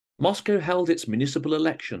Moscow held its municipal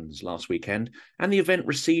elections last weekend, and the event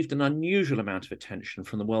received an unusual amount of attention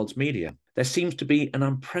from the world's media. There seems to be an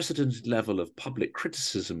unprecedented level of public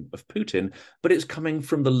criticism of Putin, but it's coming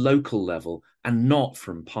from the local level and not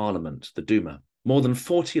from parliament, the Duma. More than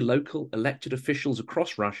 40 local elected officials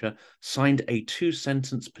across Russia signed a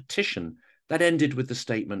two-sentence petition that ended with the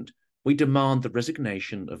statement, "We demand the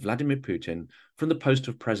resignation of Vladimir Putin from the post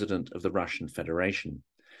of president of the Russian Federation."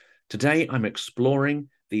 Today, I'm exploring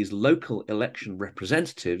these local election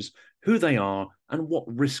representatives, who they are, and what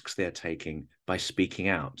risks they're taking by speaking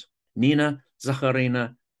out. Nina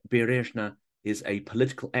Zakharkina Berezner is a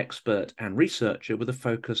political expert and researcher with a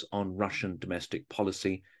focus on Russian domestic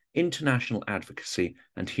policy, international advocacy,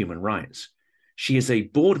 and human rights. She is a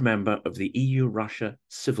board member of the EU-Russia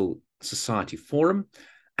Civil Society Forum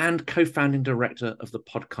and co-founding director of the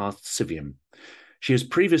Podcast CIVIUM. She has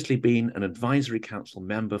previously been an advisory council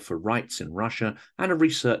member for rights in Russia and a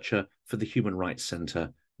researcher for the Human Rights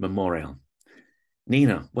Center Memorial.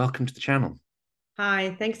 Nina, welcome to the channel.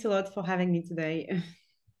 Hi, thanks a lot for having me today.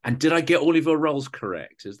 And did I get all of your roles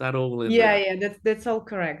correct? Is that all in Yeah, there? yeah, that's all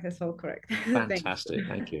correct. That's all correct. Fantastic,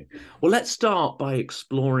 thank you. Well, let's start by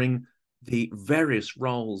exploring the various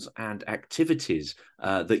roles and activities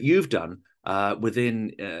that you've done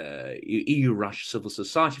within EU-Russia Civil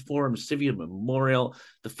Society Forum, CIVIUM Memorial.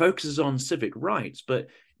 The focus is on civic rights, but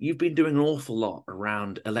you've been doing an awful lot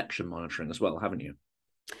around election monitoring as well, haven't you?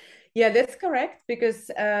 Yeah, that's correct, because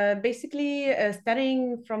basically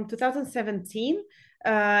starting from 2017,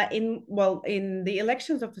 in the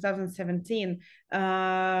elections of 2017,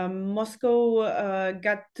 Moscow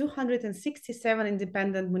got 267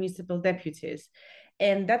 independent municipal deputies,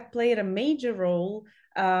 and that played a major role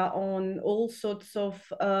on all sorts of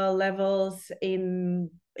levels in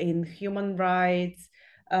human rights,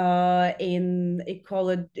 in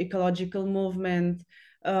ecological movement,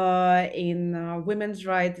 in women's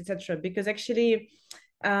rights, etc. Because actually,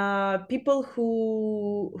 people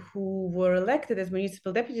who were elected as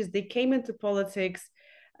municipal deputies, they came into politics,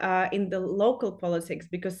 in the local politics,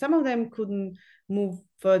 because some of them couldn't move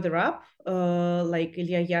further up, like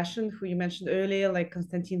Ilya Yashin, who you mentioned earlier, like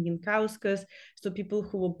Konstantin Yankauskas. So people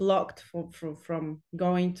who were blocked from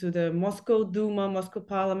going to the Moscow Duma, Moscow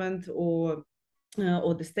Parliament, or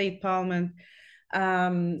the state parliament.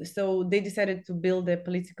 So they decided to build their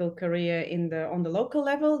political career on the local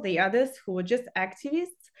level. The others, who were just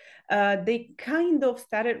activists, they kind of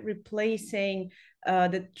started replacing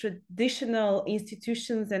the traditional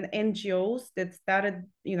institutions and NGOs that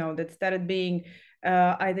started being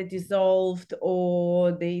either dissolved,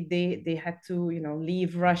 or they had to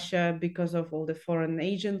leave Russia because of all the foreign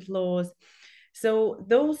agent laws. So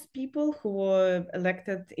those people who were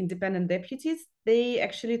elected independent deputies, they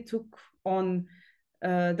actually took on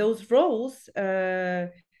those roles,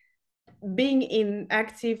 being in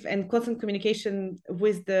active and constant communication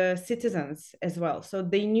with the citizens as well. So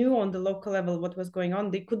they knew on the local level what was going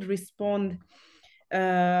on. They could respond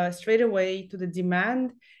straight away to the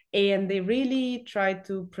demand, and they really tried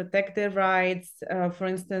to protect their rights. For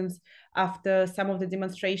instance, after some of the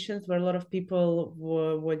demonstrations where a lot of people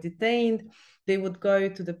were detained, they would go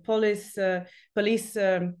to the police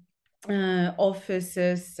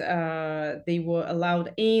offices. They were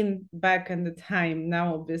allowed in back in the time.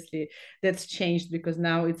 Now obviously that's changed, because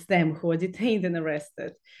now it's them who are detained and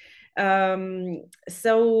arrested.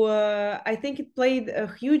 So I think it played a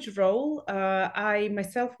huge role. I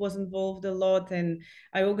myself was involved a lot, and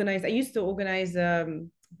I used to organize,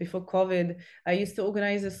 before COVID, I used to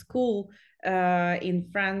organize a school in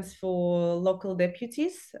France for local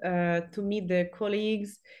deputies, to meet their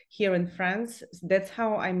colleagues here in France. That's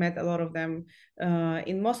how I met a lot of them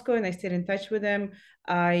in Moscow, and I stayed in touch with them.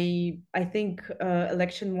 I think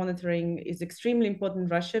election monitoring is extremely important in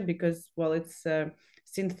Russia, because, well, it's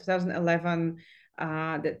since 2011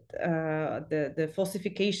 that the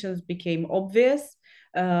falsifications became obvious,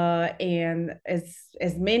 and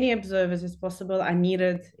as many observers as possible are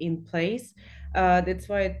needed in place. That's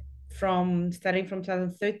why starting from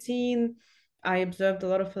 2013, I observed a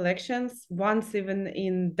lot of elections, once even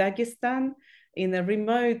in Dagestan, in a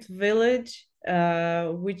remote village,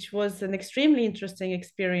 which was an extremely interesting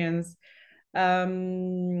experience.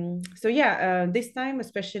 So yeah, this time,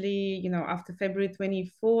 especially, after February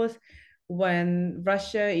 24th, when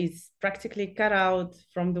Russia is practically cut out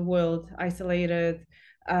from the world, isolated,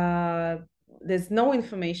 there's no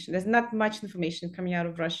information, there's not much information coming out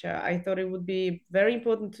of Russia. I thought it would be very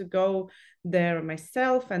important to go there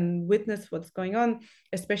myself and witness what's going on,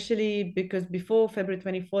 especially because before February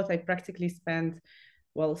 24th, I practically spent,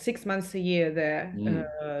 6 months a year there,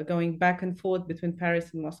 going back and forth between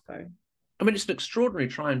Paris and Moscow. I mean, it's an extraordinary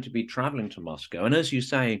time to be traveling to Moscow. And as you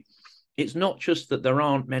say, it's not just that there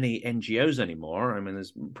aren't many NGOs anymore. I mean,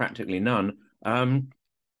 there's practically none.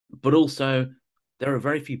 But also there are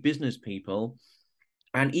very few business people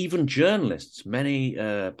and even journalists. Many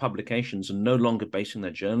publications are no longer basing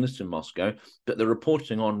their journalists in Moscow, but they're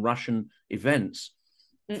reporting on Russian events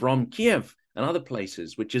from Kiev and other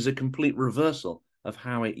places, which is a complete reversal of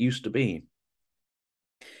how it used to be.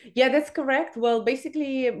 Yeah, that's correct. Well,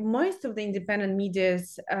 basically, most of the independent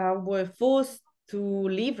medias were forced to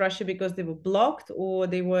leave Russia because they were blocked or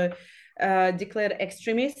they were declared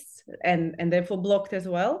extremists and therefore blocked as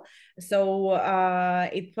well. So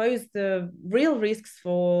it posed real risks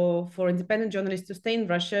for independent journalists to stay in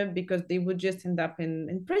Russia because they would just end up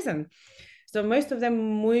in prison. So most of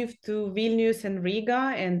them moved to Vilnius and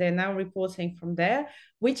Riga, and they're now reporting from there,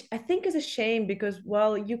 which I think is a shame because,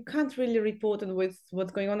 well, you can't really report on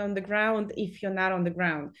what's going on the ground if you're not on the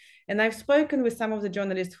ground. And I've spoken with some of the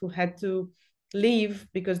journalists who had to leave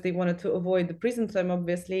because they wanted to avoid the prison term,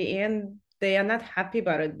 obviously, and they are not happy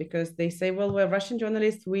about it because they say, well, we're Russian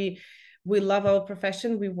journalists, we love our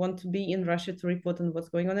profession, we want to be in Russia to report on what's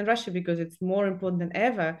going on in Russia because it's more important than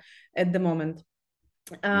ever at the moment.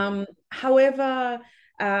 However,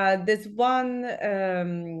 there's a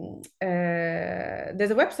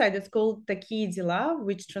website that's called Такие дела,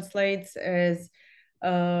 which translates as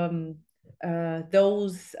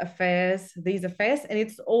those affairs, these affairs, and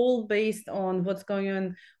it's all based on what's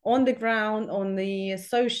going on the ground, on the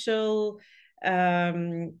social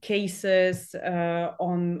cases,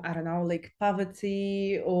 on, I don't know, like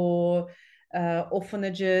poverty or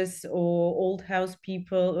orphanages or old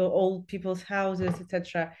people's houses,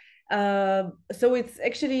 etc. So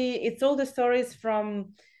it's all the stories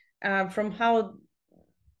from how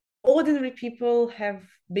ordinary people have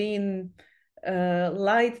been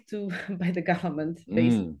lied to by the government,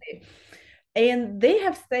 basically. And they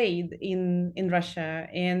have stayed in Russia.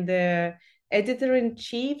 And the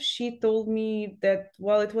editor-in-chief, she told me that,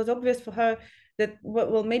 well, it was obvious for her that,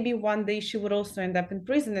 well, maybe one day she would also end up in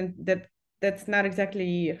prison, and that's not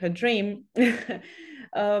exactly her dream.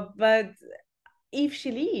 But if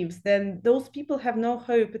she leaves, then those people have no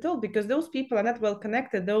hope at all because those people are not well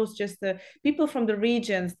connected. Those just the people from the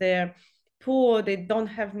regions, they're poor, they don't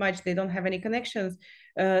have much, they don't have any connections.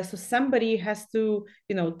 So somebody has to,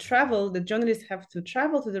 travel. The journalists have to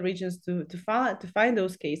travel to the regions to find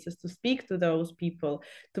those cases, to speak to those people,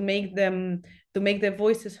 to make their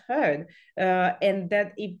voices heard. And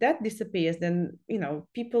that if that disappears, then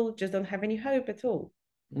people just don't have any hope at all.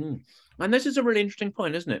 And this is a really interesting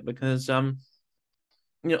point, isn't it? Because a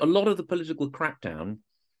lot of the political crackdown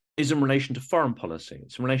is in relation to foreign policy.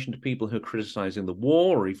 It's in relation to people who are criticizing the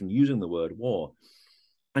war or even using the word war.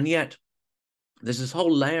 And yet there's this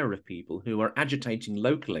whole layer of people who are agitating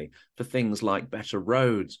locally for things like better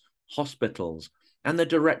roads, hospitals, and they're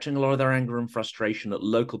directing a lot of their anger and frustration at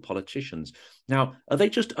local politicians. Now, are they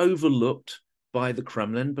just overlooked by the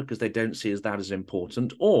Kremlin because they don't see that as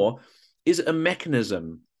important? Or is it a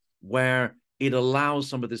mechanism where it allows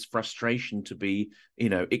some of this frustration to be,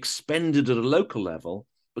 expended at a local level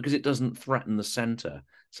because it doesn't threaten the center?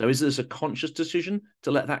 So is this a conscious decision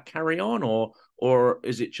to let that carry on, or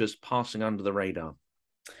is it just passing under the radar?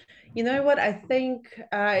 You know what? I think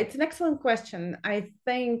it's an excellent question. I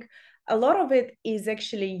think a lot of it is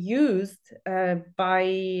actually used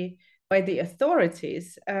by the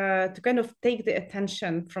authorities to kind of take the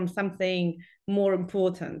attention from something more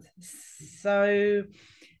important. So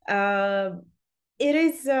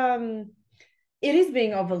it is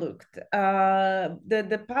being overlooked.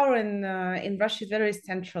 The power in Russia is very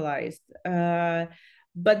centralized,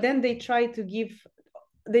 but then they try to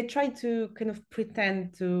kind of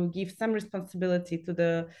pretend to give some responsibility to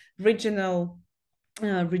the regional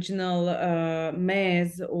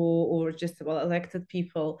mayors or just elected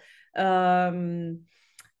people.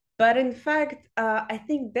 But in fact, I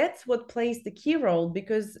think that's what plays the key role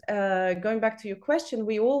because going back to your question,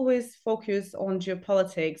 we always focus on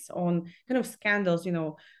geopolitics, on kind of scandals,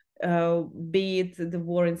 be it the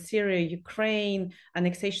war in Syria, Ukraine,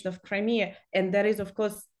 annexation of Crimea. And that is, of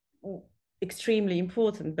course, extremely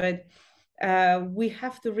important. But we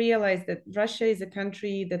have to realize that Russia is a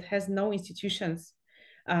country that has no institutions.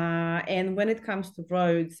 And when it comes to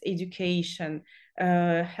roads, education,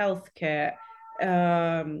 healthcare,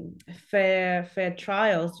 fair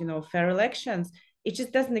trials, fair elections, it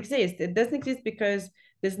just doesn't exist. It doesn't exist because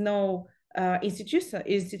there's no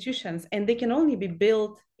institutions, and they can only be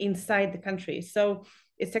built inside the country. So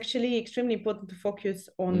it's actually extremely important to focus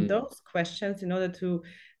on those questions in order to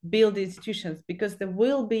build institutions, because there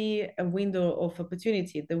will be a window of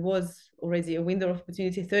opportunity. There was already a window of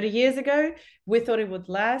opportunity 30 years ago. We thought it would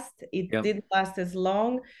last. It didn't last as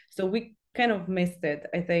long. So we kind of missed it,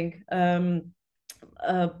 I think.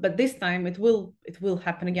 But this time it will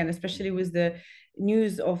happen again, especially with the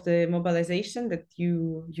news of the mobilization that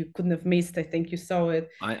you couldn't have missed. I think you saw it.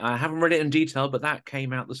 I haven't read it in detail, but that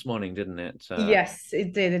came out this morning, didn't it? Yes,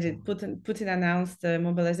 it did. It did. Putin announced the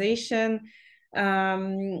mobilization.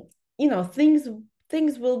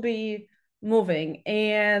 Things will be moving,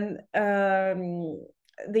 and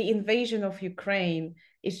the invasion of Ukraine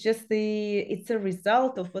is just it's a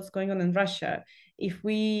result of what's going on in Russia. If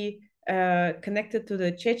we connected to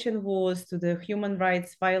the Chechen wars, to the human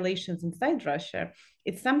rights violations inside Russia,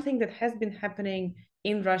 it's something that has been happening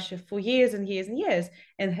in Russia for years and years and years,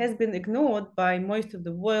 and has been ignored by most of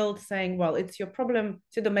the world, saying, well, it's your problem,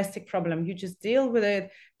 it's a domestic problem, you just deal with it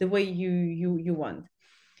the way you want.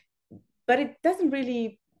 But it doesn't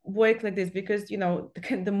really work like this, because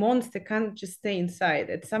the monster can't just stay inside.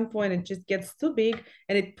 At some point it just gets too big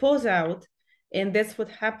and it pours out, and that's what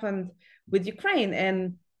happened with Ukraine.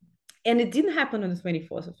 And it didn't happen on the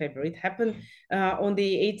 24th of February. It happened on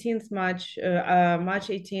the 18th March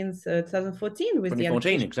 18th, 2014, with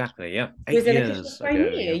 2014, exactly, yeah. 8 years ago,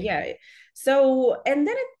 Crimea, yeah. So, and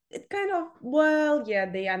then it kind of,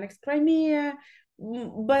 they annexed Crimea,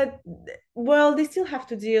 but, they still have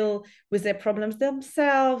to deal with their problems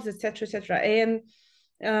themselves, etc., etc. And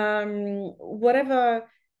whatever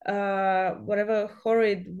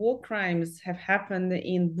horrid war crimes have happened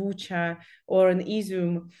in Bucha or in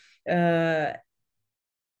Izum,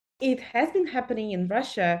 it has been happening in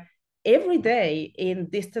Russia every day, in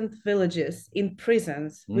distant villages, in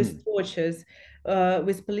prisons, with tortures,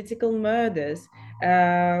 with political murders,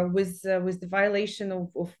 with the violation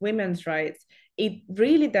of women's rights. It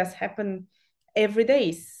really does happen every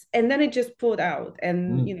day. And then it just poured out,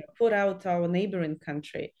 and poured out our neighboring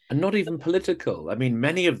country. And not even political. I mean,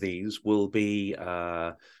 many of these will be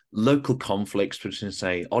local conflicts between,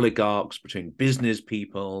 say, oligarchs, between business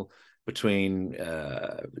people, between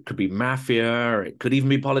it could be mafia, it could even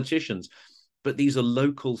be politicians. But these are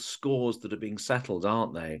local scores that are being settled,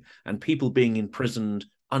 aren't they? And people being imprisoned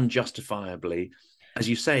unjustifiably, as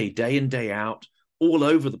you say, day in, day out, all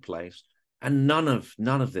over the place. And none of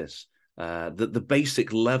this, the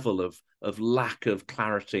basic level of lack of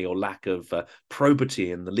clarity or lack of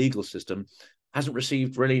probity in the legal system hasn't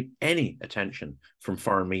received really any attention from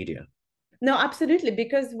foreign media. No, absolutely,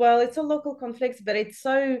 because, it's a local conflict, but it's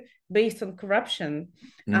so based on corruption,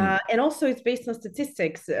 and also it's based on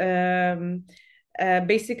statistics.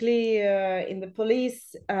 Basically, in the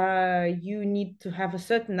police, you need to have a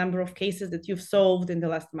certain number of cases that you've solved in the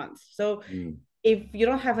last month. So if you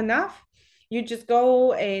don't have enough, you just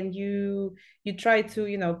go and you try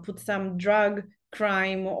to put some drug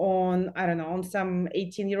crime on, I don't know, on some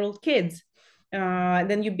 18-year-old kids.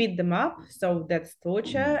 Then you beat them up, so that's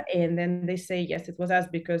torture, and then they say, yes, it was us,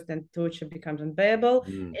 because then torture becomes unbearable,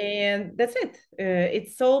 and that's it.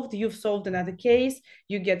 It's solved. You've solved another case,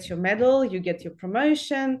 you get your medal, you get your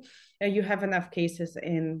promotion, you have enough cases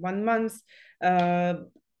in 1 month.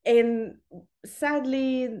 And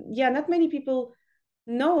sadly, not many people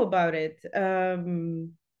know about it.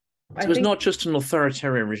 So it's not just an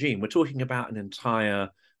authoritarian regime. We're talking about an entire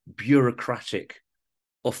bureaucratic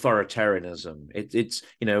authoritarianism. It's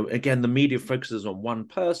again, the media focuses on one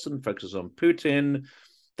person, focuses on Putin.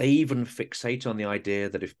 They even fixate on the idea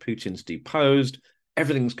that if Putin's deposed,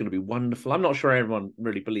 everything's going to be wonderful. I'm not sure everyone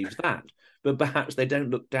really believes that, but perhaps they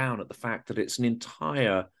don't look down at the fact that it's an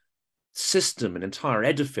entire system, an entire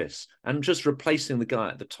edifice, and just replacing the guy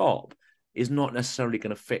at the top is not necessarily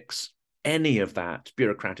going to fix any of that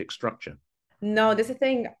bureaucratic structure. No, that's the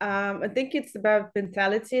thing. I think it's about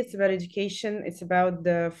mentality, it's about education, it's about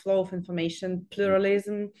the flow of information,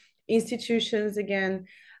 pluralism, institutions again.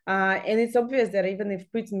 And it's obvious that even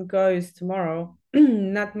if Putin goes tomorrow,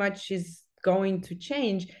 not much is going to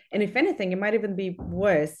change. And if anything, it might even be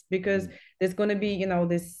worse, because there's going to be,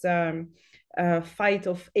 this fight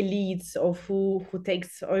of elites, of who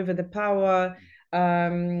takes over the power.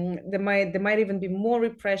 There might even be more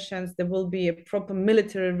repressions. There will be a proper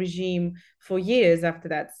military regime for years after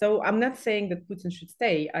that. So I'm not saying that Putin should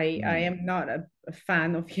stay. I am not a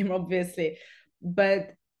fan of him, obviously,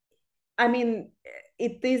 but I mean,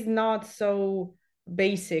 it is not so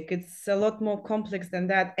basic. It's a lot more complex than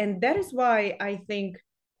that, and that is why I think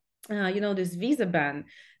this visa ban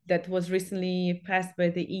that was recently passed by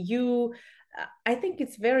the EU, I think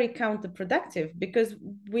it's very counterproductive, because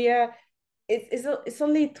it's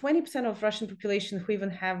only 20% of Russian population who even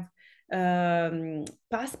have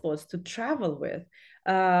passports to travel with,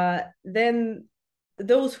 then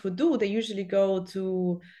those who do, they usually go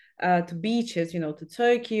to beaches, to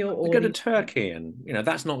Turkey They or go to Turkey, and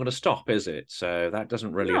that's not going to stop, is it? So that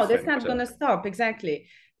doesn't really no, that's affect. not going to stop. Exactly.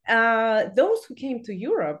 Those who came to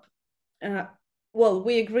Europe, well,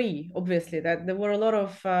 we agree, obviously, that there were a lot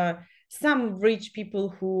of some rich people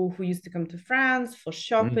who used to come to France for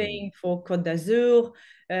shopping, for Côte d'Azur.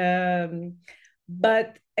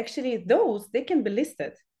 But actually, they can be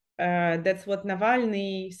listed. That's what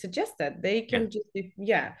Navalny suggested. They can just,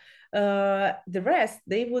 yeah. The rest,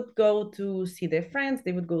 they would go to see their friends.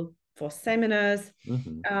 They would go for seminars.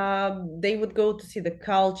 They would go to see the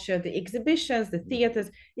culture, the exhibitions, the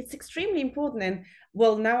theaters. It's extremely important. And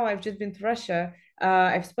well, now I've just been to Russia.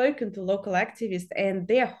 I've spoken to local activists, and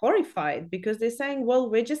they are horrified because they're saying, well,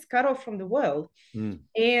 we're just cut off from the world.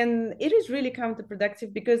 And it is really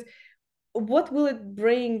counterproductive, because what will it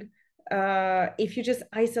bring if you just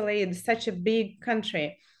isolate such a big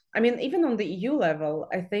country? I mean, even on the EU level,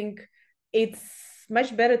 I think it's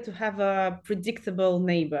much better to have a predictable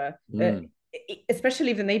neighbor,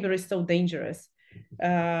 especially if the neighbor is so dangerous.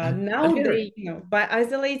 Now they, by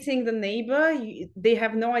isolating the neighbor, they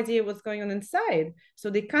have no idea what's going on inside, so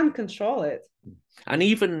they can't control it. And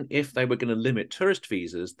even if they were going to limit tourist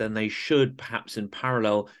visas, then they should perhaps in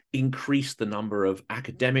parallel increase the number of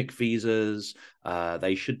academic visas.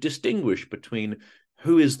 They should distinguish between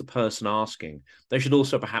who is the person asking. They should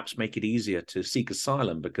also perhaps make it easier to seek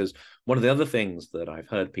asylum, because one of the other things that I've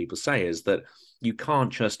heard people say is that you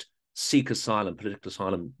can't just seek asylum, political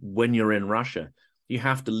asylum, when you're in Russia. You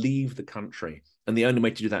have to leave the country. And the only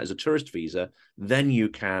way to do that is a tourist visa. Then you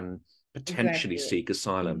can potentially seek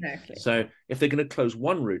asylum. So if they're going to close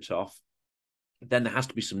one route off, then there has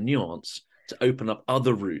to be some nuance to open up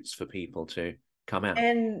other routes for people to come out.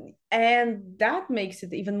 And that makes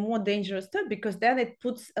it even more dangerous too, because then it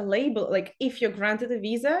puts a label, like if you're granted a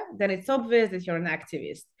visa, then it's obvious that you're an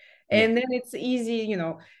activist. And then it's easy,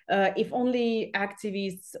 if only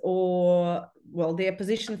activists or, well, the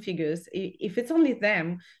opposition figures, if it's only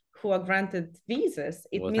them who are granted visas,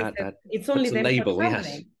 it means that it's only them label, for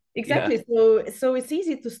traveling. Exactly. So it's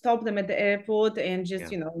easy to stop them at the airport and just,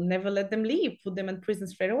 never let them leave, put them in prison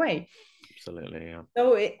straight away. Absolutely, yeah.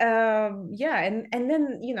 So and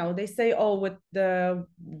then they say, oh, with the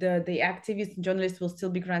activists and journalists will still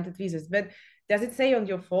be granted visas, but does it say on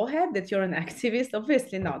your forehead that you're an activist?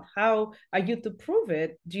 Obviously not. How are you to prove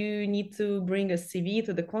it? Do you need to bring a CV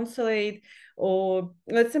to the consulate, or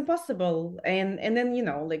it's impossible? And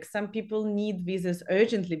then like some people need visas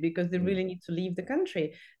urgently because they really need to leave the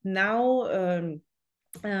country. Now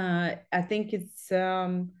I think it's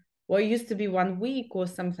well, it used to be 1 week or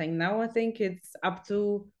something. Now I think it's up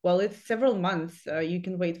to, well, it's several months. You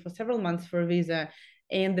can wait for several months for a visa.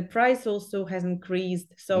 And the price also has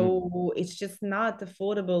increased. So it's just not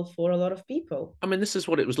affordable for a lot of people. I mean, this is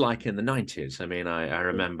what it was like in the 90s. I mean, I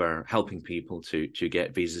remember helping people to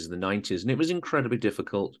get visas in the 90s, and it was incredibly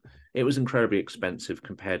difficult. It was incredibly expensive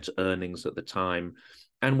compared to earnings at the time.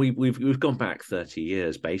 And we've gone back 30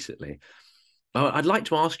 years, basically. I'd like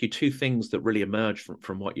to ask you two things that really emerge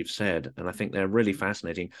from what you've said, and I think they're really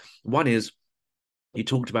fascinating. One is, you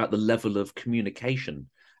talked about the level of communication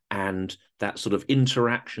and that sort of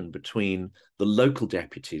interaction between the local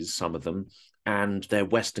deputies, some of them, and their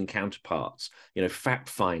Western counterparts,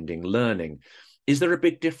 fact-finding, learning. Is there a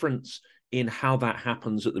big difference in how that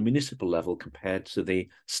happens at the municipal level compared to the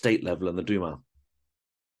state level and the Duma?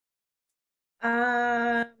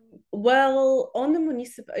 Well, on the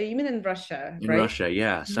municipal, you mean in Russia, in right? Russia,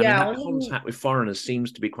 yes. I mean, that contact with foreigners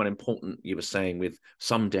seems to be quite important, you were saying, with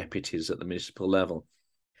some deputies at the municipal level.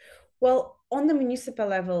 Well, on the municipal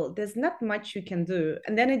level, there's not much you can do.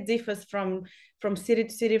 And then it differs from city to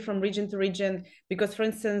city, from region to region. Because, for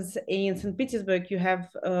instance, in St. Petersburg, you have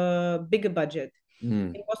a bigger budget.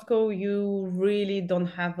 In Moscow, you really don't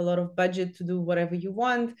have a lot of budget to do whatever you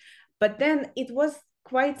want. But then it was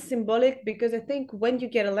quite symbolic, because I think when you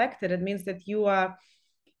get elected, it means that you are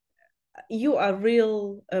a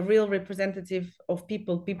real representative of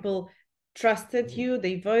people. People trusted you,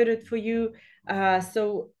 they voted for you.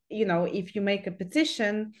 So if you make a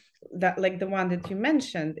petition that, like the one that you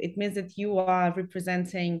mentioned, it means that you are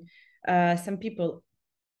representing some people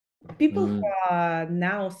who are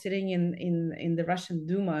now sitting in the Russian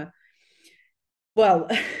Duma. Well,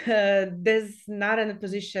 there's not an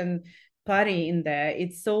opposition party in there.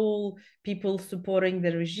 It's all people supporting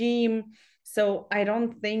the regime. So I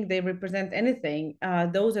don't think they represent anything.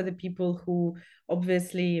 Those are the people who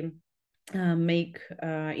obviously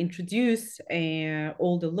introduce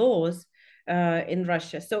all the laws. in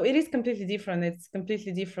Russia. So it is completely different. It's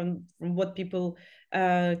completely different from what people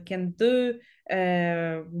can do,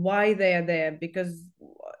 why they are there, because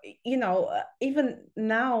even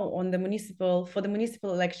now on the municipal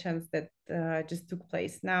elections that just took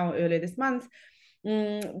place now earlier this month,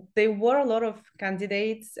 there were a lot of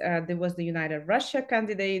candidates. There was the United Russia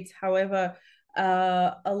candidates. However,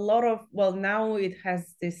 a lot of, well, now it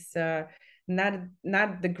has this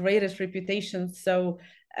not the greatest reputation. So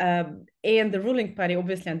and the ruling party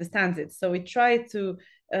obviously understands it. So it tried to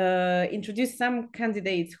introduce some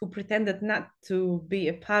candidates who pretended not to be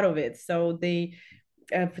a part of it. So they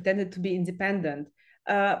pretended to be independent.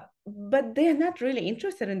 But they're not really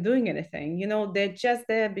interested in doing anything. They're just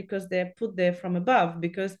there because they're put there from above,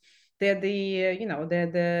 because they're the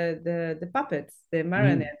puppets, the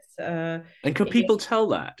marionettes. And can people tell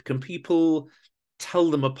that? Can people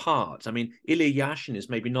tell them apart? I mean, Ilya Yashin is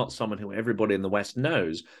maybe not someone who everybody in the West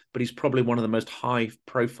knows, but he's probably one of the most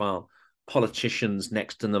high-profile politicians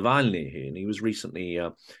next to Navalny, and he was recently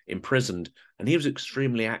imprisoned, and he was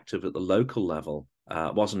extremely active at the local level,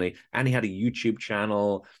 wasn't he? And he had a YouTube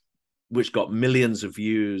channel which got millions of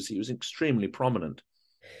views. He was extremely prominent.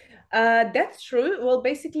 That's true. Well,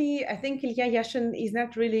 basically, I think Ilya Yashin is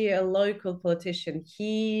not really a local politician.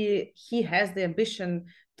 He has the ambition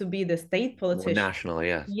to be the state politician. More national,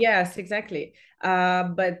 yes. Yes, exactly.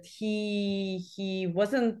 But he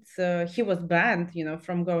wasn't. He was banned,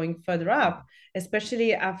 from going further up,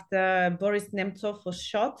 especially after Boris Nemtsov was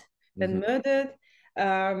shot and murdered.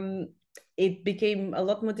 It became a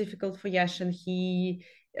lot more difficult for Yashin. He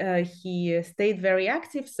stayed very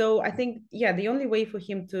active. So I think, the only way for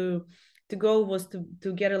him to go was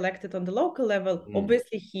to get elected on the local level.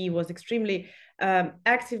 Obviously, he was extremely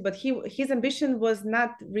active, but his ambition was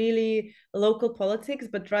not really local politics,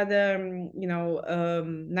 but rather,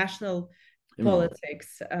 national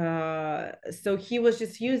politics. So he was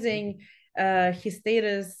just using his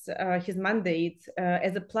status, his mandate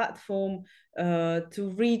as a platform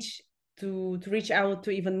to reach out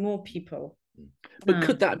to even more people. But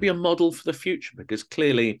could that be a model for the future? Because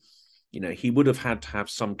clearly, he would have had to have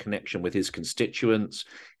some connection with his constituents.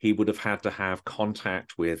 He would have had to have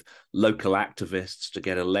contact with local activists to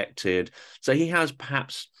get elected. So he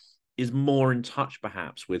is more in touch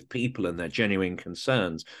perhaps with people and their genuine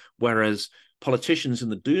concerns. Whereas politicians in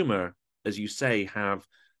the Duma, as you say, have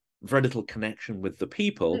very little connection with the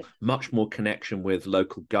people, much more connection with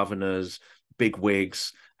local governors,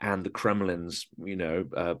 bigwigs, and the Kremlin's,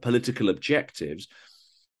 political objectives.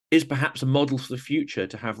 Is perhaps a model for the future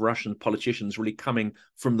to have Russian politicians really coming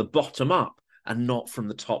from the bottom up and not from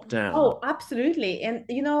the top down. Oh, absolutely. And,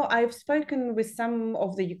 I've spoken with some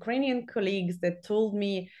of the Ukrainian colleagues that told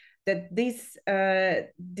me that this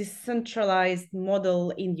decentralized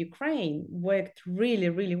model in Ukraine worked really,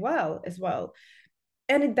 really well as well.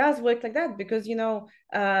 And it does work like that because, you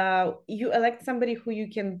elect somebody who you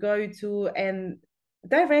can go to and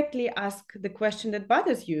directly ask the question that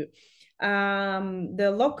bothers you.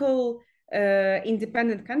 The local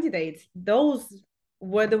independent candidates, those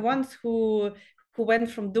were the ones who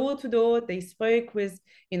went from door to door. They spoke with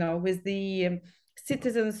the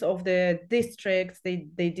citizens of the districts.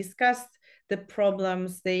 They discussed the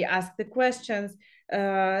problems. They asked the questions.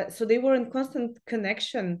 So they were in constant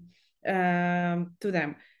connection to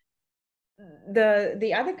them.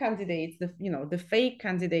 The other candidates, the fake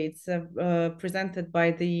candidates presented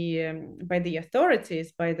by the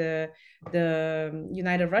authorities, by the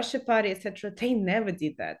United Russia Party, etc., they never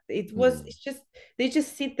did that. They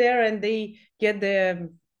just sit there and they get the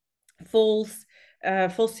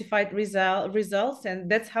falsified results, and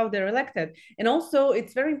that's how they're elected. And also,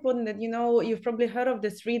 it's very important that you've probably heard of the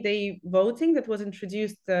 3-day voting that was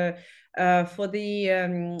introduced for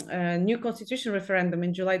the new constitution referendum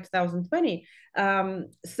in July 2020.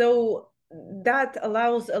 So that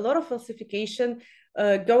allows a lot of falsification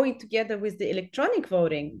going together with the electronic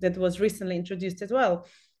voting that was recently introduced as well,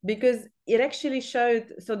 because it actually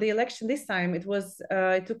showed. So the election this time, it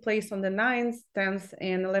took place on the 9th, 10th,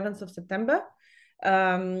 and 11th of September.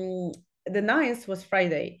 The 9th was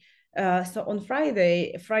Friday. So on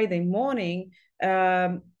Friday morning,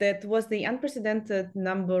 that was the unprecedented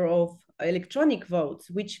number of electronic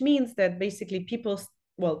votes, which means that basically people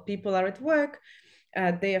are at work.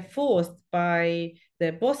 They are forced by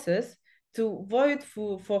their bosses to vote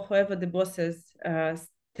for whoever the bosses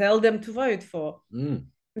tell them to vote for.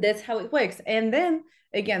 That's how it works. And then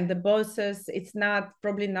again, the bosses, it's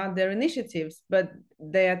probably not their initiatives, but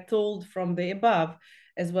they are told from the above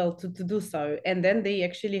as well to do so. And then they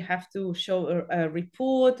actually have to show a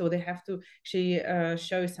report, or they have to actually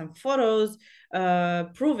show some photos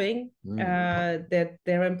proving that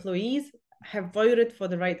their employees have voted for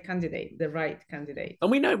the right candidate,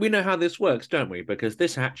 And we know how this works, don't we? Because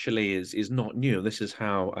this actually is not new. This is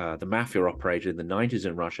how the mafia operated in the 90s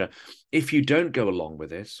in Russia. If you don't go along with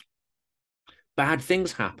this, bad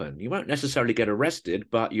things happen. You won't necessarily get arrested,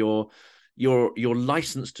 but your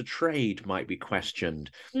license to trade might be questioned.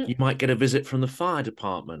 You might get a visit from the fire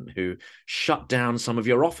department who shut down some of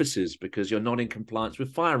your offices because you're not in compliance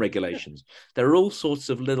with fire regulations. There are all sorts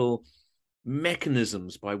of little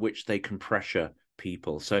mechanisms by which they can pressure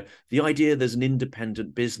people. So the idea there's an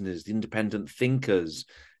independent business, the independent thinkers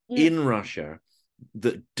in Russia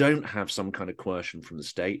that don't have some kind of coercion from the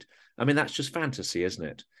state, I mean, that's just fantasy, isn't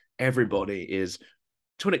it? Everybody is,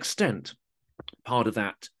 to an extent, part of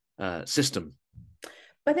that system.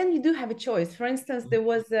 But then you do have a choice. For instance, there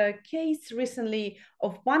was a case recently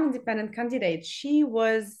of one independent candidate. She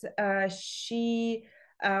worked at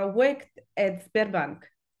Sberbank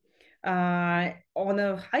on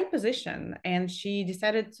a high position, and she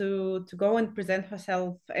decided to go and present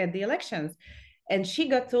herself at the elections, and she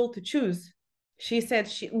got told to choose. She said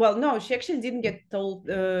she actually didn't get told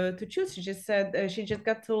to choose. She just said she just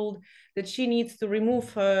got told that she needs to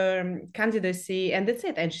remove her candidacy, and that's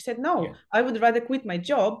it. And she said, no, I would rather quit my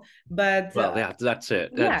job. But that's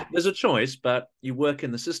it. There's a choice, but you work in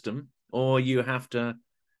the system, or you have to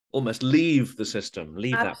almost leave the system,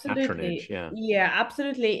 leave that patronage. Yeah,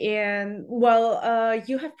 absolutely. And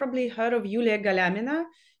you have probably heard of Yulia Galyamina.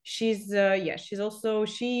 She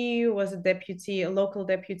was a local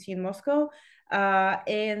deputy in Moscow.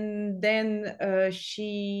 And then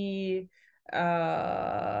she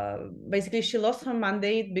basically she lost her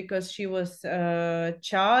mandate because she was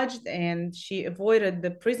charged, and she avoided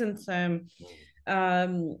the prison term.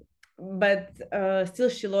 But still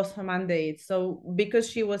she lost her mandate. So because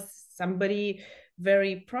she was somebody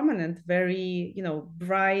very prominent, very,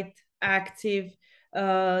 bright, active,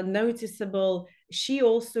 noticeable, she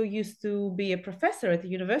also used to be a professor at the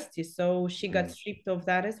university, so she got stripped of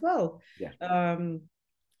that as well.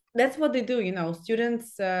 That's what they do.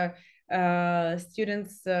 Students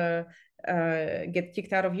get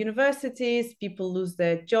kicked out of universities, people lose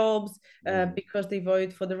their jobs because they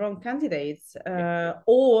vote for the wrong candidates,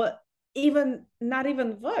 or even not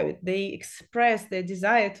even vote, they express their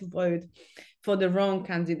desire to vote for the wrong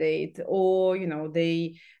candidate, or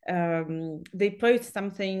they post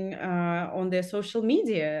something on their social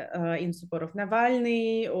media in support of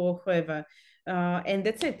Navalny or whoever, and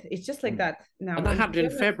that's it. It's just like that now. And that happened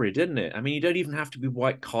in February, didn't it? I mean, you don't even have to be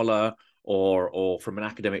white collar or from an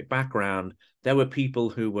academic background. There were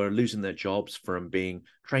people who were losing their jobs from being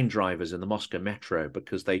train drivers in the Moscow metro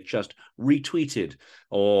because they just retweeted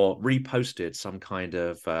or reposted some kind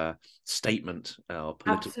of statement.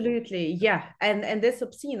 Absolutely, yeah, and that's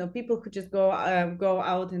obscene. People who just go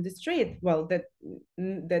out in the street. Well, that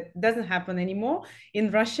doesn't happen anymore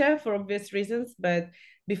in Russia for obvious reasons. But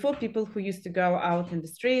before, people who used to go out in the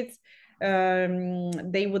streets,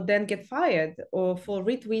 they would then get fired or for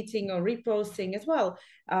retweeting or reposting as well.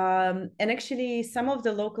 And actually, some of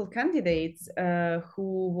the local candidates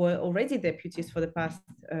who were already deputies for the past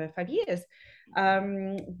 5 years,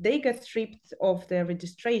 they got stripped of their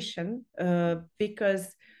registration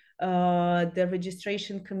because the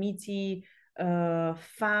registration committee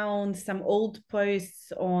found some old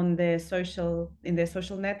posts on their social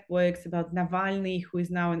networks about Navalny, who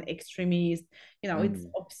is now an extremist. It's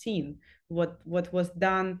obscene what was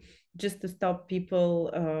done just to stop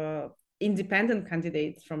people, independent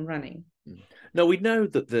candidates, from running. Now, we know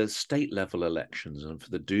that the state level elections and for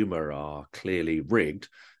the Duma are clearly rigged,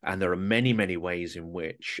 and there are many, many ways in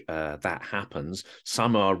which that happens.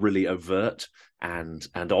 Some are really overt and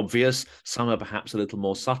obvious. Some are perhaps a little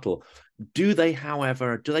more subtle. Do they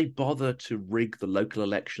bother to rig the local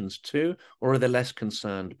elections too, or are they less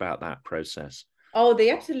concerned about that process? Oh, they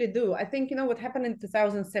absolutely do. I think, what happened in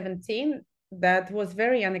 2017, that was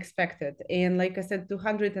very unexpected. And like I said,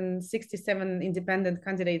 267 independent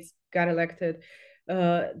candidates got elected.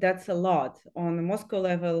 That's a lot on the Moscow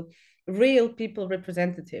level, real people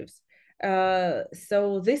representatives.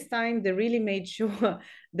 So this time they really made sure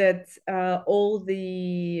that all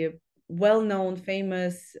the well-known,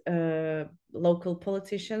 famous local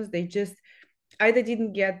politicians, they just either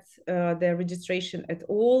didn't get their registration at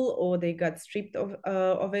all, or they got stripped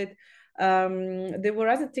of it. There were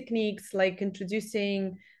other techniques like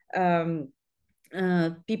introducing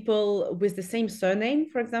people with the same surname,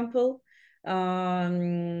 for example.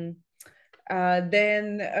 Then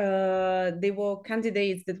there were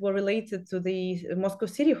candidates that were related to the Moscow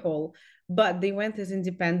City Hall, but they went as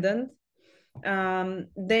independent.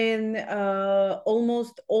 Then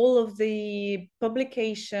almost all of the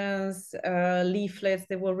publications, leaflets,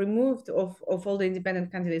 they were removed of all the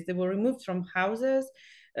independent candidates. They were removed from houses.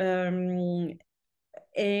 And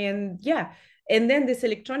yeah, and then this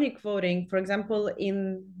electronic voting, for example,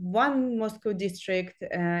 in one Moscow district,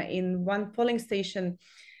 in one polling station,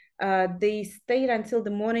 they stayed until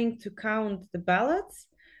the morning to count the ballots.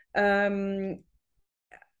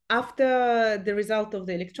 After the result of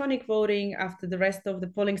the electronic voting, after the rest of the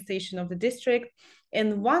polling station of the district,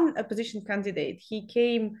 and one opposition candidate, he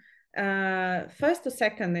came first or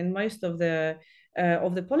second in most of the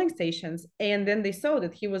polling stations, and then they saw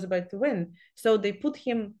that he was about to win, so they put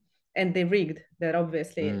him, and they rigged that,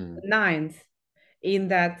 obviously, ninth in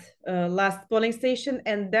that last polling station,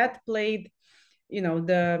 and that played, you know,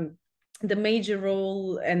 the major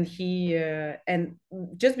role, and he and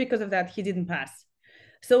just because of that, he didn't pass.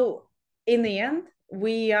 So in the end,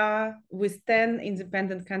 we are with 10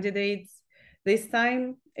 independent candidates this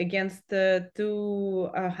time against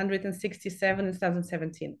 267 in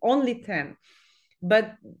 2017, only 10.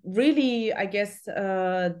 But really, I guess,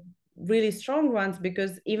 really strong ones,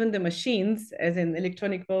 because even the machines, as in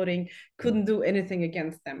electronic voting, couldn't do anything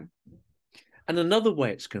against them. And another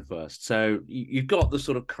way it's conversed. So you've got the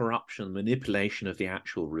sort of corruption, manipulation of the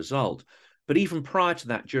actual result. But even prior to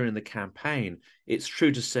that, during the campaign, it's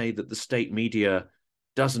true to say that the state media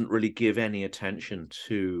doesn't really give any attention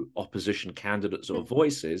to opposition candidates or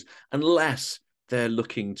voices unless they're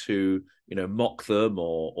looking to, you know, mock them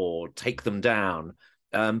or take them down.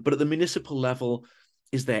 But at the municipal level,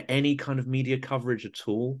 is there any kind of media coverage at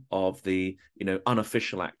all of the, you know,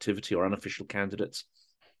 unofficial activity or unofficial candidates?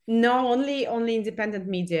 No, only independent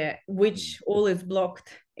media, which all is blocked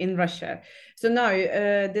in Russia. So no,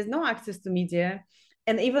 there's no access to media,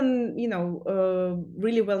 and even, you know,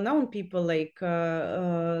 really well-known people like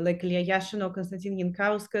Ilya Yashin or Konstantin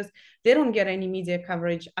Yankauskas, they don't get any media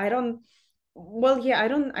coverage. I don't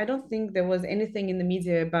think there was anything in the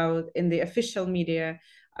media in the official media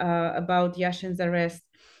about Yashin's arrest.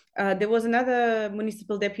 There was another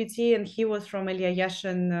municipal deputy, and he was from Ilya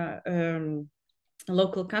Yashin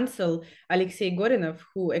local council, Alexei Gorinov,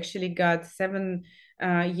 who actually got 7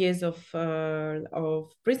 years of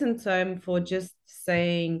prison time for just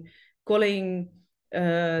calling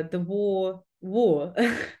the war.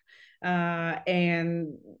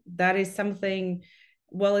 And that is something,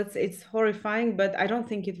 well, it's horrifying, but I don't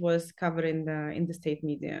think it was covered in the state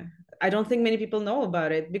media. I don't think many people know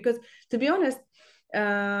about it, because, to be honest,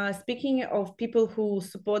 speaking of people who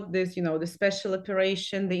support this, you know, the special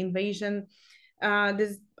operation, the invasion,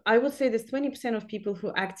 I would say there's 20% of people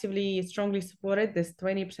who actively, strongly support it. There's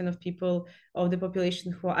 20% of people of the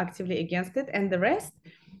population who are actively against it. And the rest,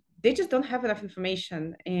 they just don't have enough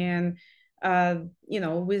information. And, you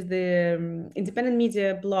know, with the independent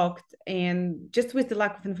media blocked, and just with the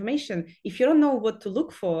lack of information, if you don't know what to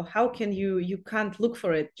look for, how can you can't look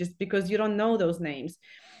for it just because you don't know those names.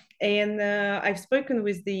 And I've spoken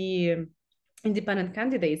with the independent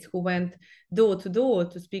candidates who went door to door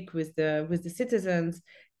to speak with the citizens,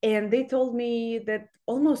 and they told me that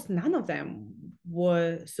almost none of them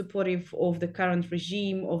were supportive of the current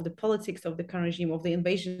regime, of the politics of the current regime, of the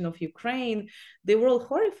invasion of Ukraine. They were all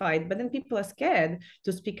horrified, but then people are scared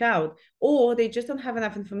to speak out, or they just don't have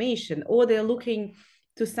enough information, or they're looking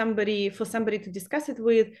to somebody to discuss it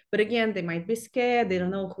with, but again, they might be scared, they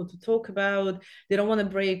don't know who to talk about, they don't want to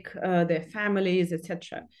break their families,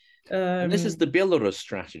 etc. And this is the Belarus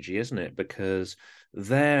strategy, isn't it? Because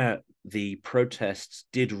there, the protests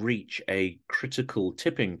did reach a critical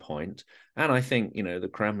tipping point, and I think, you know, the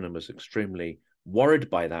Kremlin was extremely worried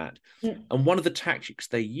by that. And one of the tactics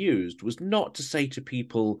they used was not to say to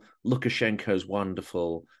people, Lukashenko's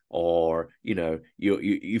wonderful, or, you know,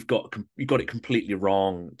 you've got it completely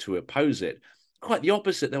wrong to oppose it. Quite the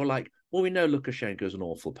opposite. They were like, well, we know Lukashenko's an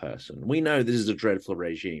awful person. We know this is a dreadful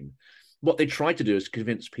regime. What they tried to do is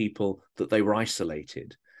convince people that they were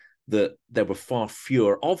isolated, that there were far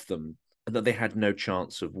fewer of them, and that they had no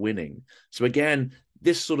chance of winning. So again,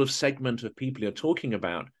 this sort of segment of people you're talking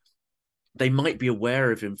about, they might be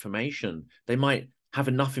aware of information. They might have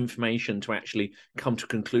enough information to actually come to a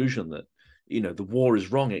conclusion that, you know, the war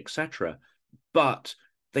is wrong, etc. But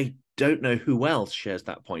they don't know who else shares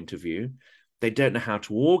that point of view. They don't know how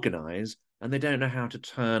to organize, and they don't know how to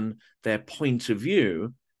turn their point of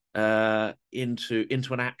view into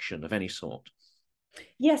an action of any sort.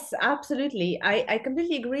 Yes, absolutely. I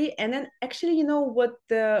completely agree. And then actually, you know, what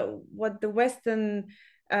the Western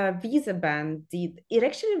visa ban did, it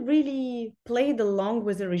actually really played along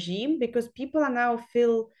with the regime, because people are now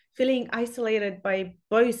feeling isolated by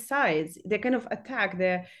both sides. They're kind of attacked.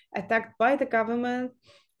 They're attacked by the government.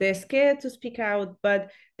 They're scared to speak out,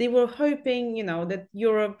 but they were hoping, that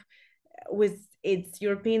Europe, with its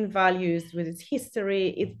European values, with its history,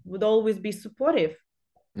 it would always be supportive.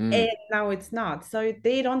 And now it's not. So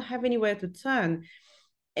they don't have anywhere to turn.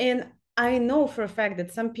 And I know for a fact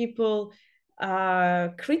that some people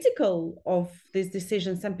are critical of this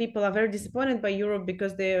decision. Some people are very disappointed by Europe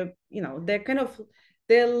because they're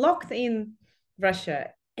locked in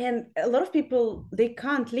Russia. And a lot of people, they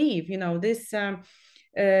can't leave. All this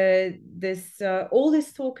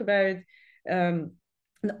talk about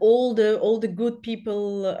all the good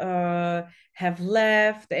people have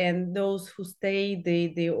left, and those who stay,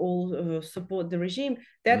 they all support the regime.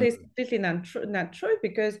 That is completely not true,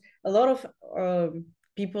 because a lot of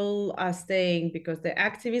people are staying because they're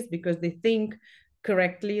activists, because they think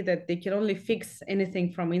correctly that they can only fix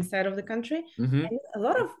anything from inside of the country. And a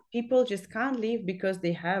lot of people just can't leave because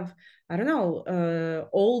they have, I don't know,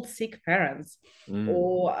 old sick parents,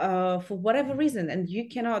 or for whatever reason, and you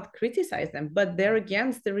cannot criticize them, but they're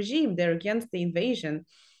against the regime, they're against the invasion,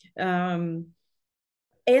 and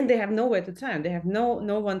they have nowhere to turn. They have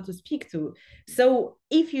no one to speak to. So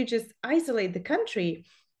if you just isolate the country,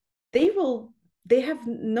 they have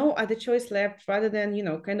no other choice left rather than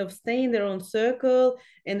kind of stay in their own circle,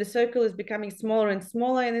 and the circle is becoming smaller and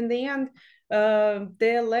smaller, and in the end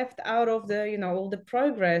they're left out of the all the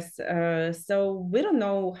progress. So we don't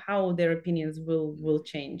know how their opinions will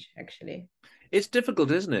change, actually. It's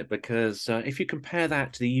difficult, isn't it? Because if you compare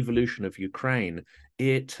that to the evolution of Ukraine,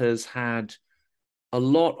 it has had a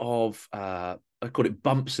lot of I call it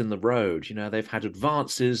bumps in the road. They've had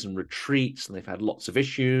advances and retreats, and they've had lots of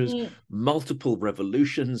issues, multiple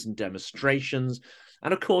revolutions and demonstrations.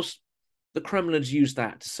 And of course, the Kremlin has used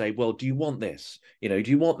that to say, well, do you want this? Do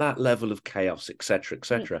you want that level of chaos, et cetera, et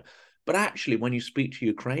cetera? But actually, when you speak to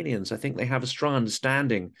Ukrainians, I think they have a strong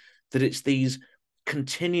understanding that it's these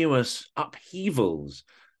continuous upheavals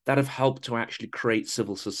that have helped to actually create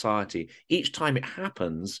civil society. Each time it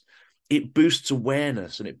happens, it boosts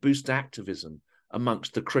awareness and it boosts activism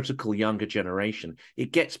amongst the critical younger generation.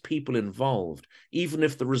 It gets people involved, even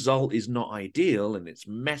if the result is not ideal and it's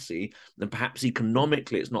messy, and perhaps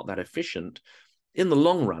economically it's not that efficient. In the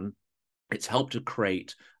long run, it's helped to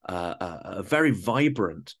create a very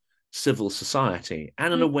vibrant civil society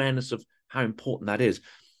and an awareness of how important that is.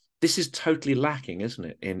 This is totally lacking, isn't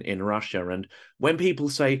it, in Russia? And when people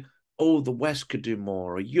say, oh, the West could do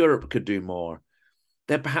more, or Europe could do more,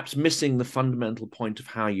 they're perhaps missing the fundamental point of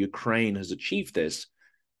how Ukraine has achieved this.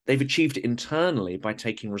 They've achieved it internally by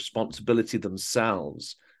taking responsibility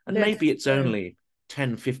themselves. And maybe it's only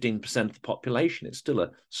 10, 15% of the population. It's still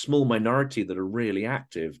a small minority that are really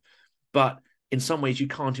active. But in some ways, you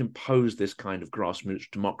can't impose this kind of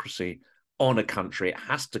grassroots democracy on a country. It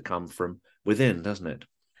has to come from within, doesn't it?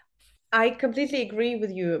 I completely agree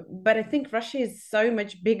with you, but I think Russia is so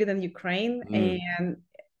much bigger than Ukraine, and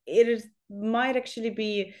it might actually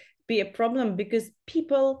be a problem, because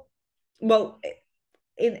people, well,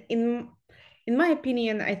 in my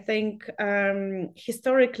opinion, I think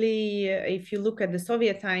historically, if you look at the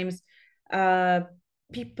Soviet times,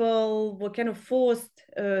 people were kind of forced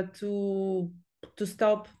to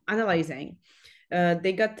stop analyzing.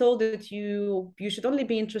 They got told that you should only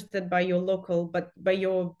be interested by your local, but by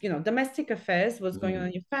your domestic affairs, what's going on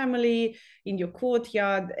in your family, in your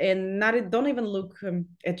courtyard, and don't even look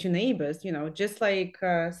at your neighbors. Just like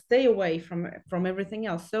stay away from everything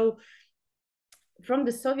else. So from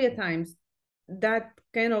the Soviet times, that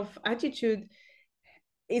kind of attitude,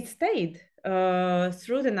 it stayed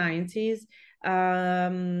through the 90s.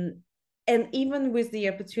 And even with the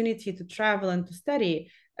opportunity to travel and to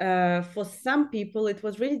study, for some people it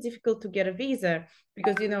was really difficult to get a visa,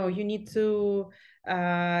 because you need to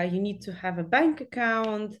have a bank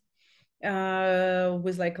account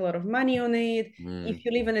with like a lot of money on it. If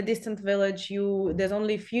you live in a distant village, there's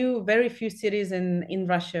only very few cities in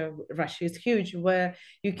Russia. Russia is huge, where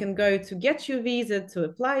you can go to get your visa, to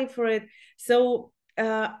apply for it. So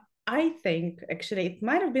I think actually it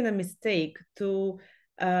might have been a mistake to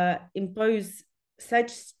impose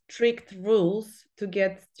such strict rules to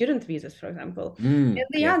get student visas, for example. And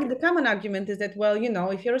the common argument is that, well,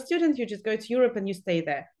 if you're a student, you just go to Europe and you stay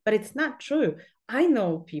there. But it's not true. I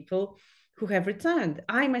know people who have returned.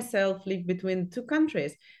 I myself live between two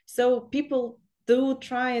countries. So people do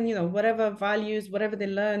try and, whatever values, whatever they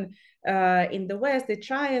learn in the West, they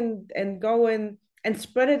try and go and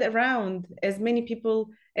spread it around as many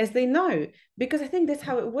people as they know, because I think that's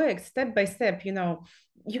how it works, step by step.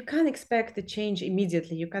 you can't expect the change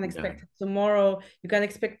immediately. You can't No. expect it tomorrow. You can't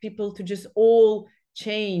expect people to just all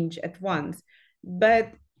change at once.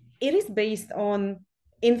 But it is based on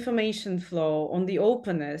information flow, on the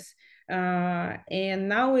openness. And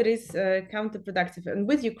now it is counterproductive. And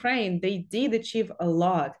with Ukraine, they did achieve a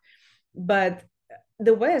lot, but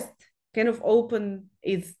the West kind of opened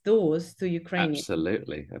its doors to Ukrainians.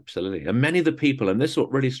 Absolutely, absolutely. And many of the people, and this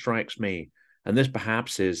what really strikes me, and this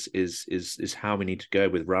perhaps is how we need to go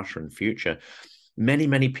with Russia in future.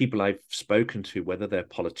 Many people I've spoken to, whether they're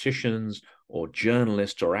politicians or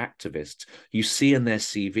journalists or activists, you see in their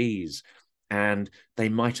CVs, and they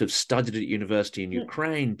might have studied at university in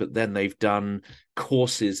Ukraine, but then they've done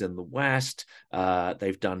courses in the West,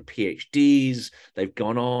 they've done PhDs, they've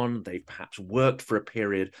gone on, they've perhaps worked for a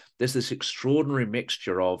period. There's this extraordinary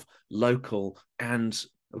mixture of local and,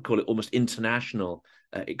 I'll call it almost international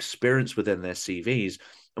experience within their CVs.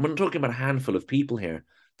 And we're not talking about a handful of people here.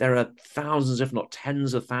 There are thousands, if not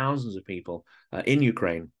tens of thousands of people in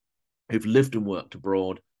Ukraine who've lived and worked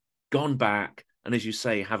abroad, gone back, and as you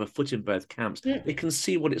say, have a foot in both camps. They can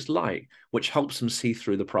see what it's like, which helps them see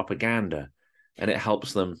through the propaganda, and it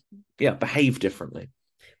helps them, behave differently.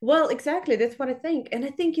 Well, exactly. That's what I think. And I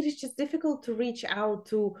think it is just difficult to reach out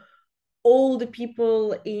to all the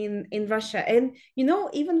people in Russia. And,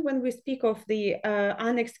 even when we speak of the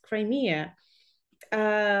annexed Crimea,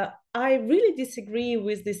 I really disagree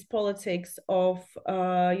with this politics of,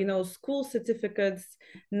 school certificates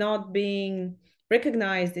not being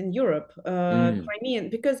recognized in Europe, Crimean,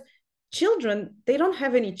 because children, they don't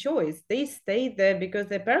have any choice. They stayed there because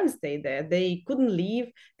their parents stayed there. They couldn't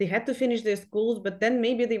leave. They had to finish their schools, but then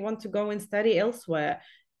maybe they want to go and study elsewhere.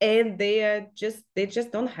 And they just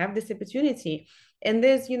don't have this opportunity. And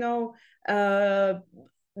there's, the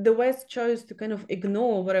West chose to kind of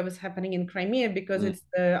ignore what was happening in Crimea because it's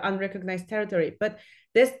the unrecognized territory. But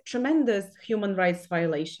there's tremendous human rights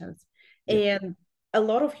violations. And a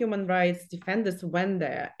lot of human rights defenders went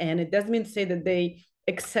there. And it doesn't mean to say that they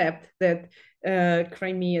accept that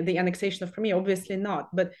Crimea, the annexation of Crimea, obviously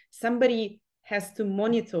not. But somebody has to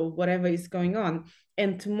monitor whatever is going on.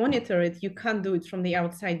 And to monitor it, you can't do it from the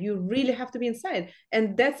outside. You really have to be inside.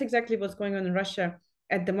 And that's exactly what's going on in Russia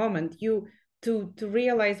at the moment. To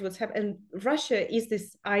realize what's happening. And Russia is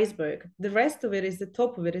this iceberg. The rest of it is the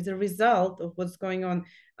top of it, is a result of what's going on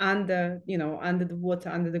under the water,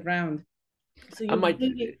 under the ground. So you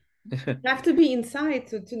really have to be inside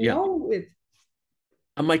to know it.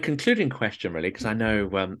 And my concluding question, really, because I know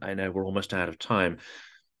we're almost out of time.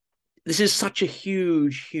 This is such a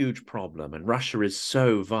huge problem, and Russia is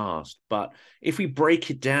so vast. But if we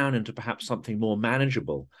break it down into perhaps something more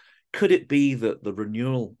manageable, could it be that the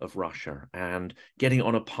renewal of Russia and getting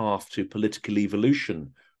on a path to political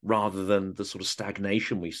evolution rather than the sort of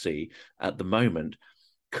stagnation we see at the moment,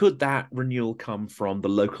 could that renewal come from the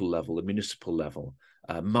local level, the municipal level,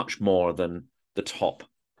 much more than the top?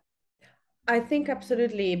 I think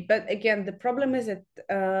absolutely, but again, the problem is that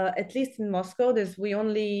at least in Moscow, we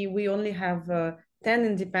only have 10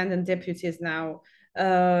 independent deputies now.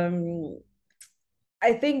 I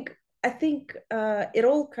think it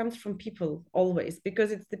all comes from people always,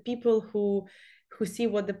 because it's the people who see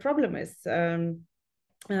what the problem is.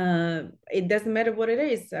 It doesn't matter what it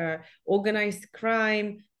is: organized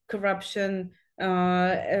crime, corruption,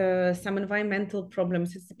 some environmental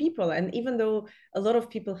problems. It's the people, and even though a lot of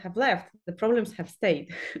people have left, the problems have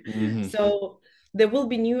stayed. So there will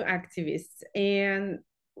be new activists, and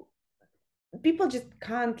people just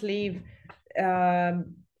can't leave.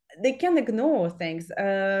 They can ignore things.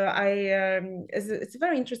 It's a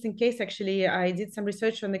very interesting case, actually. I did some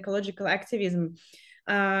research on ecological activism.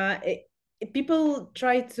 People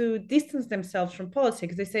try to distance themselves from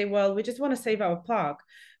politics. They say, well, we just want to save our park,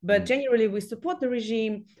 but generally we support the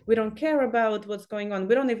regime. We don't care about what's going on.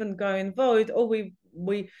 We don't even go and vote, or we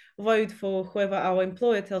vote for whoever our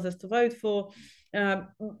employer tells us to vote for,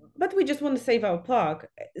 but we just want to save our park.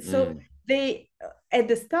 So they, at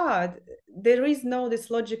the start, there is no this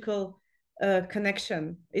logical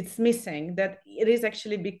connection. It's missing, that it is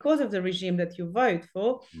actually because of the regime that you vote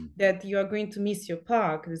for that you are going to miss your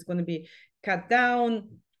park. There's going to be cut down,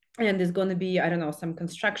 and there's going to be, I don't know, some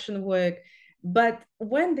construction work. But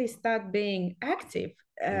when they start being active,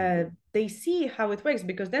 they see how it works,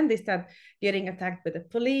 because then they start getting attacked by the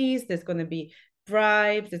police. There's going to be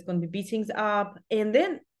bribes, there's going to be beatings up. And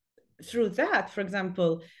then through that, for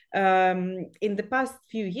example, in the past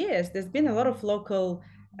few years, there's been a lot of local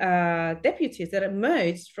deputies that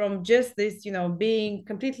emerged from just this, being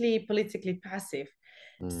completely politically passive.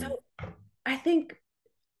 So I think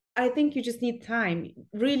you just need time.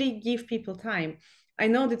 Really give people time. I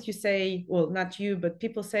know that you say, well, not you, but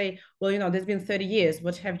people say, well, there's been 30 years.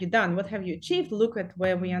 What have you done? What have you achieved? Look at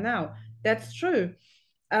where we are now. That's true.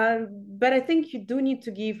 But I think you do need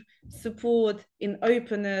to give support in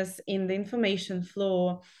openness, in the information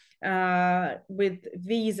flow, with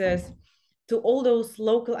visas to all those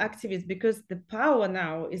local activists, because the power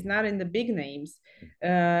now is not in the big names.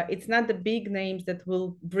 It's not the big names that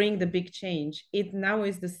will bring the big change. It now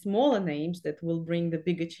is the smaller names that will bring the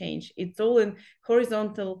bigger change. It's all in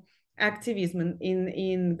horizontal activism,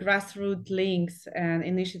 in grassroots links and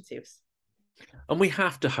initiatives. And we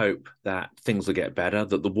have to hope that things will get better,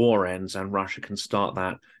 that the war ends and Russia can start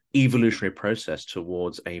that evolutionary process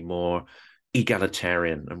towards a more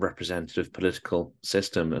egalitarian and representative political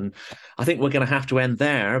system. And I think we're going to have to end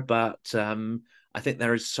there, but I think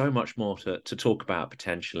there is so much more to talk about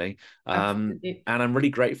potentially. And I'm really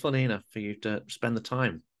grateful, Nina, for you to spend the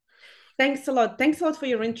time. Thanks a lot. Thanks a lot for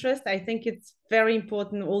your interest. I think it's very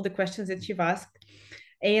important, all the questions that you've asked.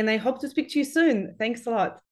 And I hope to speak to you soon. Thanks a lot.